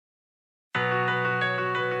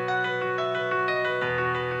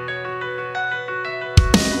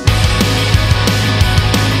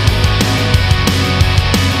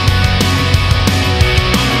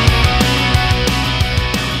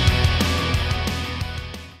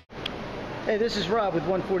Hey, this is Rob with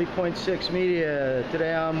 140.6 Media.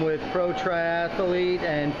 Today I'm with pro triathlete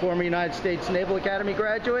and former United States Naval Academy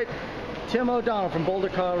graduate, Tim O'Donnell from Boulder,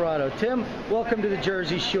 Colorado. Tim, welcome to the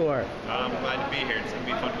Jersey Shore. I'm glad to be here. It's going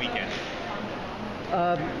to be a fun weekend.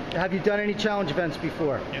 Have you done any challenge events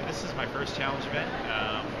before? Yeah, this is my first challenge event,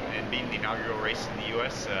 and being the inaugural race in the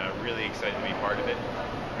U.S., really excited to be part of it.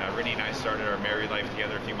 Rennie and I started our married life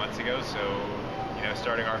together a few months ago, so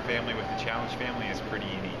starting our family with the challenge family is pretty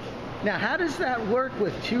unique. Now, how does that work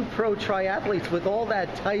with two pro triathletes with all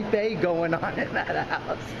that type A going on in that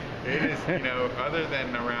house? It is, other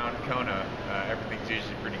than around Kona, everything's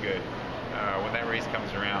usually pretty good. When that race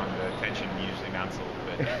comes around, the tension usually mounts a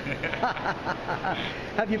little bit.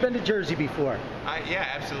 Have you been to Jersey before? Yeah,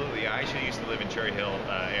 absolutely. I actually used to live in Cherry Hill,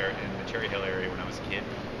 in the Cherry Hill area when I was a kid.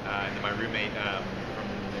 And then my roommate from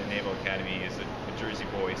the Naval Academy is a Jersey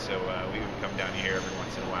boy, so we would come down here every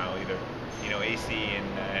once in a while, either AC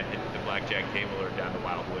and hit the blackjack table or down to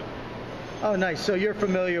Wildwood. Oh, nice. So you're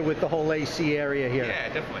familiar with the whole AC area here? Yeah,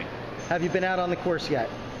 definitely. Have you been out on the course yet?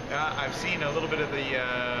 I've seen a little bit of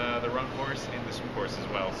the run course and the swim course as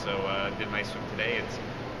well. So did a nice swim today. It's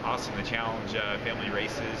awesome. The challenge family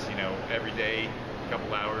races. Every day, a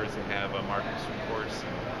couple hours, they have a marked swim course.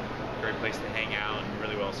 And great place to hang out and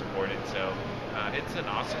really well supported. So it's an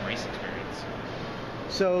awesome race experience.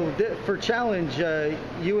 So for challenge,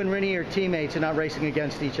 you and Rennie are teammates and not racing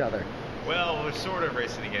against each other. Well, we're sort of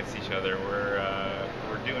racing against each other.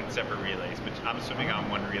 We're doing separate relays, but I'm swimming on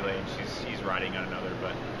one relay and she's riding on another.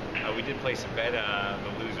 But we did place a bet.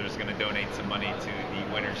 The loser is going to donate some money to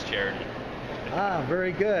the winner's charity. Ah,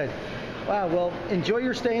 very good. Wow. Well, enjoy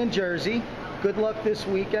your stay in Jersey. Good luck this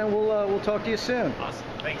weekend. We'll talk to you soon. Awesome.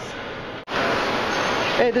 Thanks.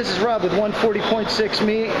 Hey, this is Rob with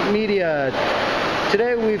 140.6 Media.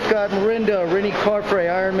 Today we've got Mirinda, Rennie Carfrae,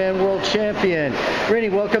 Ironman World Champion. Rennie,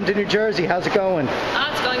 welcome to New Jersey. How's it going?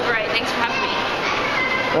 It's going great. Thanks for having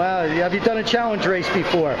me. Wow, have you done a challenge race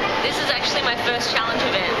before? This is actually my first challenge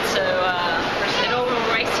event. So inaugural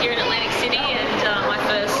race here in Atlantic City and my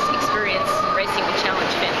first experience racing the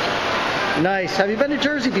challenge family. Nice. Have you been to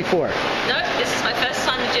Jersey before? No, this is my first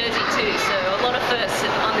time to Jersey too, so a lot of firsts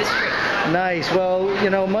on this trip. Nice. Well,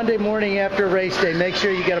 Monday morning after race day, make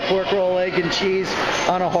sure you get a pork roll, egg, and cheese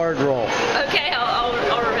on a hard roll. Okay, I'll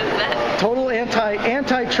remember that. Total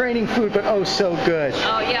anti-training food, but oh so good.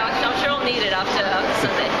 Oh yeah, I'm sure I'll need it after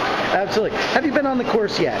Sunday. Absolutely. Have you been on the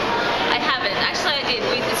course yet? I haven't. Actually, I did.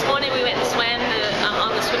 This morning we went and swam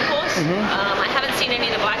on the swim course. I haven't seen any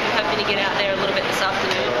of the bike. I'm hoping to get out there a little bit this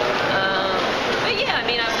afternoon. But yeah,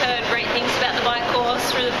 I've heard great things about the bike course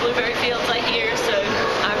through the blueberry fields I hear. So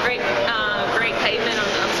great pavement on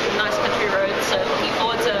some nice country roads. So looking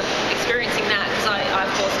forward to experiencing that because I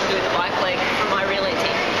of course am doing the bike leg for my relay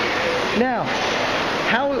team. Now,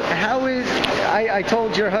 how is I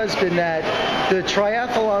told your husband that the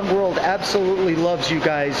triathlon world absolutely loves you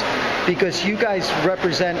guys because you guys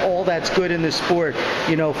represent all that's good in the sport.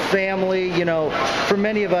 Family, for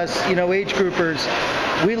many of us, age groupers,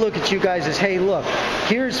 we look at you guys as, hey, look,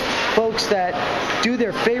 here's folks that do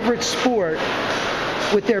their favorite sport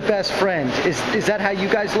with their best friend. Is that how you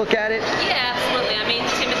guys look at it? Yeah, absolutely.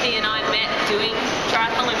 Timothy and I met doing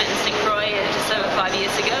triathlon. We met in St. Croix just over 5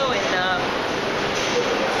 years ago, and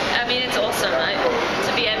it's awesome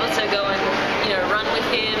to be able to go and run with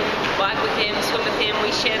him, bike with him, swim with him.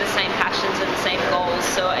 We share the same passions and the same goals,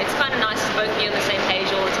 so it's kind of nice to both be on the same page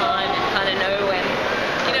all the time and kind of know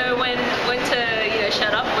when to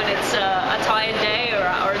shut up when it's a tired day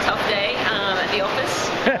or a tough day at the office.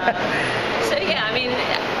 So yeah, I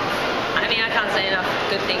can't say enough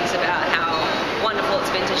good things about how wonderful it's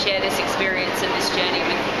been to share this experience and this journey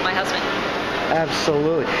with my husband.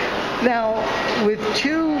 Absolutely. Now, with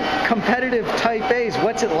two competitive type A's,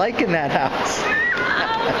 what's it like in that house?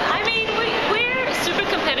 We're super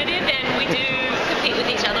competitive and we do compete with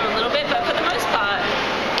each other a little bit, but for the most part,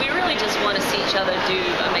 we really just want to see each other do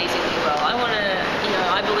amazingly well.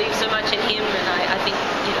 I believe so much in him, and I think,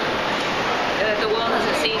 the world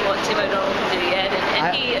hasn't seen what Tim O'Donnell can do yet,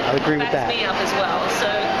 and he backs me up as well. So,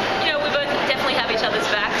 we both definitely have each other's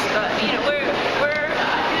backs, but, we're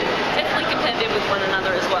definitely competitive with one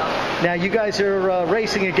another as well. Now, you guys are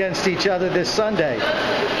racing against each other this Sunday.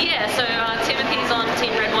 Yeah, so Timothy's on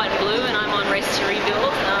Team Red, White, Blue, and I'm on Race to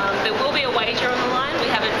Rebuild. There will be a wager on the line. We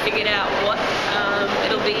haven't figured out what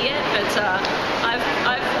it'll be yet, but I've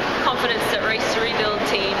confidence that Race to Rebuild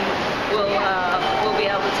team will be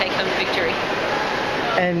able to take home the victory.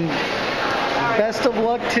 And best of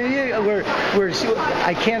luck to you.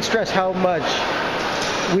 I can't stress how much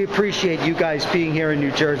we appreciate you guys being here in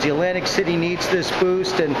New Jersey. Atlantic City needs this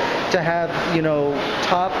boost, and to have,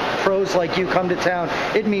 top pros like you come to town,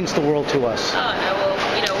 it means the world to us. Oh, no,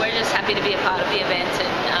 well, we're just happy to be a part of the event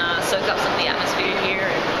and soak up some of the atmosphere here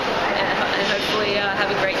and hopefully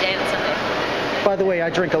have a great day on Sunday. By the way, I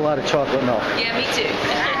drink a lot of chocolate milk. Yeah, me too.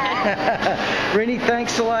 Rinny,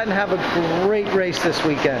 thanks a lot and have a great race this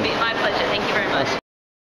weekend. My pleasure. Thank you very much.